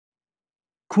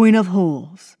Queen of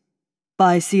Holes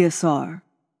by C.S.R.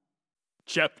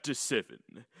 Chapter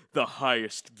 7. The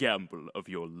Highest Gamble of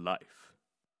Your Life.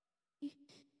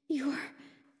 You're...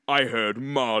 I heard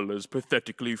Marla's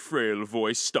pathetically frail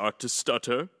voice start to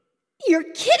stutter.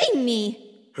 You're kidding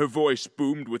me! Her voice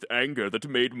boomed with anger that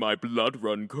made my blood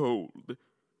run cold.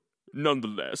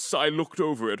 Nonetheless, I looked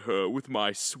over at her with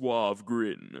my suave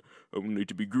grin, only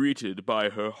to be greeted by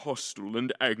her hostile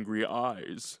and angry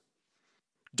eyes.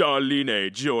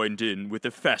 Darlene joined in with a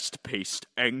fast-paced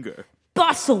anger.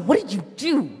 Basso, what did you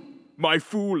do? My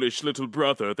foolish little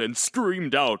brother then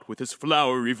screamed out with his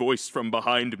flowery voice from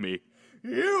behind me.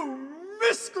 You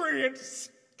miscreant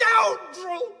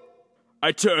scoundrel!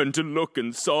 I turned to look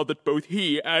and saw that both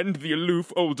he and the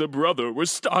aloof older brother were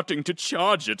starting to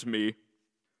charge at me.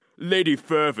 Lady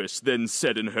Fervis then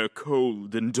said in her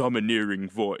cold and domineering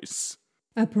voice,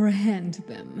 "Apprehend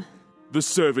them." The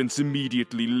servants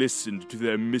immediately listened to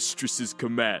their mistress's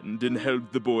command and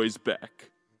held the boys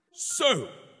back. So,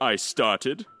 I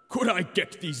started. Could I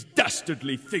get these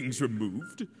dastardly things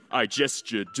removed? I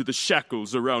gestured to the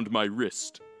shackles around my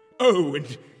wrist. Oh,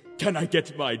 and can I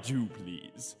get my due,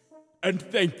 please? And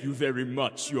thank you very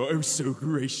much, your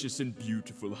oh-so-gracious and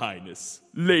beautiful highness.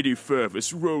 Lady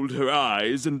Fervis rolled her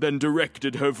eyes and then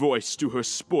directed her voice to her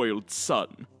spoiled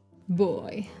son.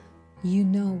 Boy, you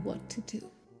know what to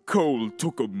do. Cole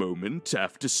took a moment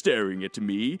after staring at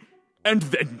me, and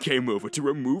then came over to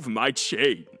remove my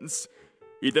chains.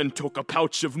 He then took a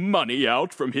pouch of money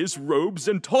out from his robes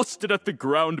and tossed it at the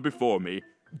ground before me.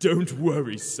 Don't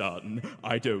worry, son,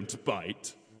 I don't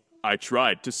bite. I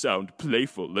tried to sound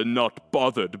playful and not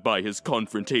bothered by his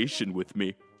confrontation with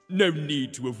me. No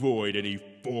need to avoid any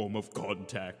form of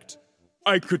contact.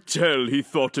 I could tell he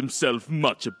thought himself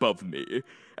much above me,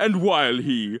 and while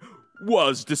he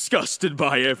was disgusted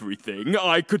by everything,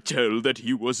 I could tell that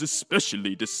he was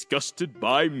especially disgusted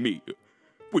by me.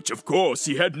 Which of course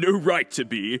he had no right to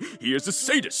be. He is a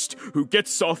sadist who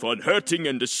gets off on hurting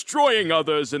and destroying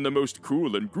others in the most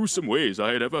cruel and gruesome ways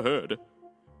I had ever heard.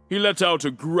 He let out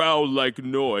a growl-like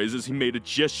noise as he made a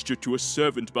gesture to a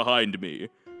servant behind me.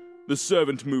 The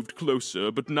servant moved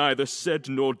closer, but neither said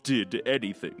nor did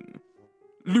anything.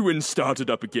 Lewin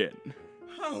started up again.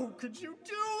 How could you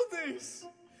do this?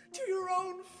 To your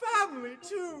own family,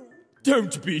 too.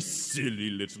 Don't be silly,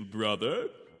 little brother.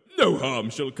 No harm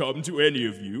shall come to any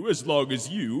of you as long as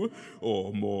you,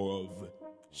 or more of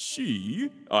she,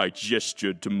 I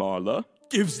gestured to Marla,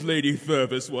 gives Lady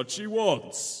Fervis what she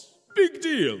wants. Big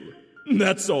deal.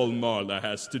 That's all Marla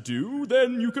has to do,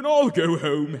 then you can all go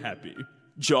home happy.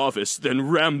 Jarvis then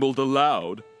rambled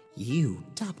aloud. You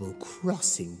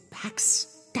double-crossing,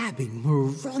 backstabbing,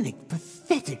 moronic,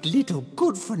 pathetic little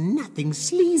good-for-nothing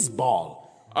sleazeball.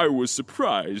 I was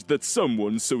surprised that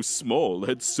someone so small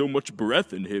had so much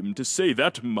breath in him to say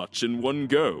that much in one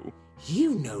go.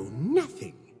 You know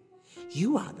nothing.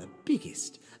 You are the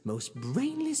biggest, most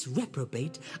brainless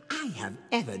reprobate I have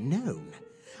ever known.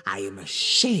 I am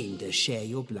ashamed to share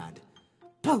your blood.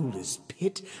 Bold as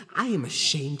Pit, I am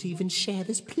ashamed to even share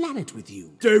this planet with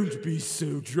you. Don't be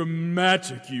so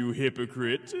dramatic, you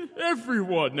hypocrite.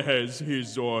 Everyone has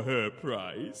his or her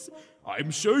price. I'm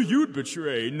sure you'd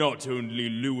betray not only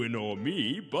Lewin or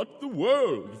me, but the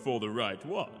world for the right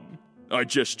one. I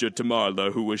gestured to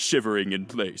Marla, who was shivering in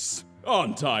place.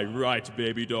 Aren't I right,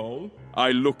 baby doll?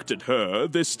 I looked at her,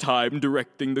 this time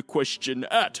directing the question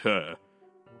at her.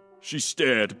 She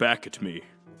stared back at me.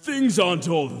 Things aren't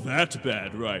all that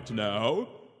bad right now.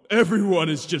 Everyone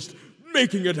is just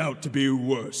making it out to be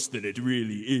worse than it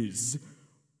really is.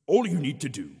 All you need to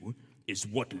do is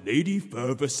what Lady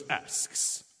Fervis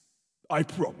asks. I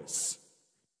promise.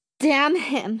 Damn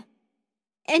him.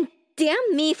 And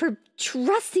damn me for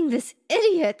trusting this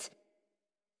idiot.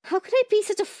 How could I be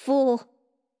such a fool?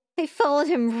 I followed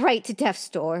him right to death's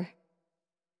door.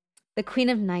 The Queen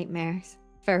of Nightmares,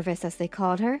 Fervis as they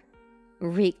called her,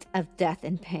 reeked of death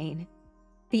and pain.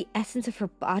 The essence of her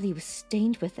body was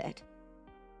stained with it.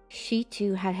 She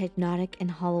too had hypnotic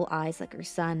and hollow eyes like her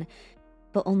son,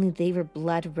 but only they were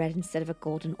blood red instead of a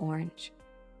golden orange.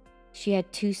 She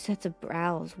had two sets of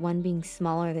brows, one being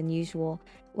smaller than usual,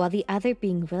 while the other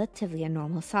being relatively a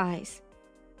normal size.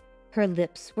 Her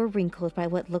lips were wrinkled by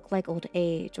what looked like old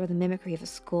age or the mimicry of a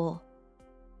skull.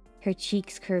 Her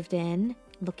cheeks curved in,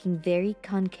 looking very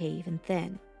concave and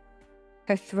thin.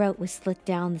 Her throat was slit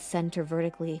down the center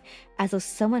vertically, as though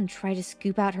someone tried to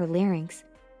scoop out her larynx,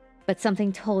 but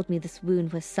something told me this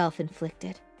wound was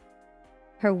self-inflicted.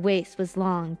 Her waist was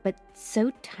long, but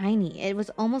so tiny it was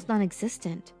almost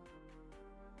non-existent.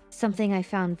 Something I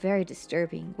found very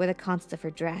disturbing were the contents of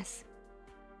her dress.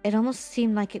 It almost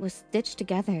seemed like it was stitched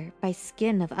together by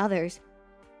skin of others,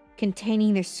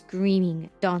 containing their screaming,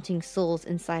 daunting souls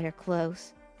inside her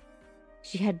clothes.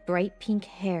 She had bright pink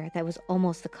hair that was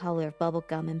almost the color of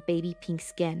bubblegum and baby pink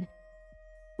skin,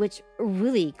 which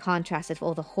really contrasted with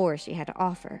all the horror she had to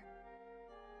offer.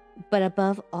 But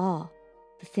above all,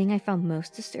 the thing I found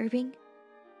most disturbing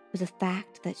was the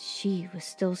fact that she was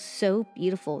still so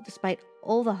beautiful despite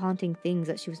all the haunting things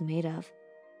that she was made of.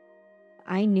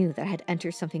 I knew that I had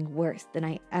entered something worse than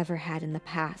I ever had in the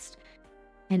past,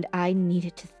 and I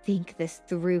needed to think this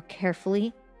through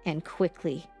carefully and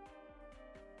quickly.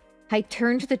 I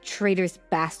turned to the traitorous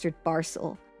bastard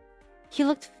Barcel. He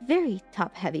looked very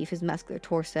top-heavy with his muscular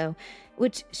torso,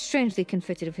 which strangely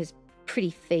conflicted with his pretty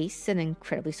face and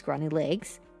incredibly scrawny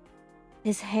legs.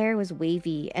 His hair was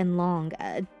wavy and long,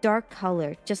 a dark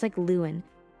color just like Lewin,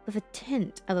 with a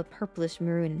tint of a purplish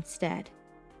maroon instead.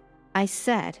 I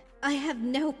said, I have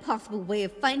no possible way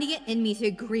of finding it in me to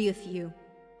agree with you.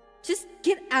 Just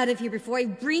get out of here before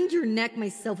I wring your neck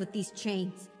myself with these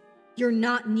chains. You're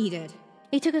not needed.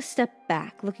 He took a step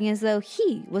back, looking as though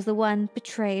he was the one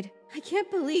betrayed. I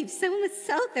can't believe someone would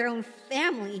sell their own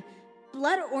family,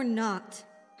 blood or not.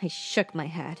 I shook my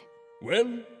head.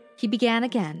 Well, He began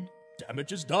again.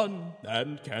 damage is done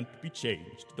and can't be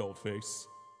changed, Dollface.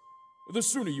 The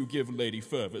sooner you give Lady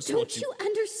Fervis Don't what you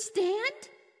understand?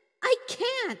 I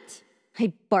can't.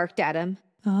 I barked at him.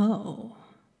 Oh,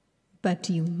 but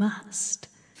you must.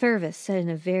 Fervis said in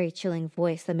a very chilling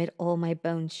voice that made all my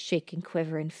bones shake and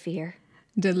quiver in fear.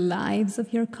 The lives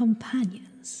of your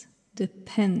companions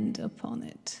depend upon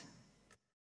it.